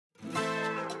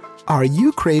Are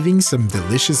you craving some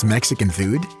delicious Mexican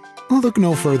food? Look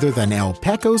no further than El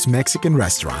Pecos Mexican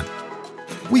Restaurant.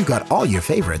 We've got all your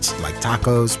favorites like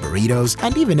tacos, burritos,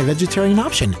 and even a vegetarian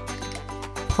option.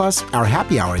 Plus, our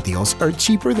happy hour deals are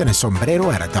cheaper than a sombrero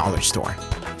at a dollar store.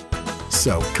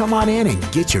 So come on in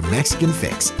and get your Mexican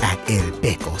fix at El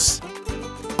Pecos.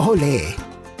 Ole!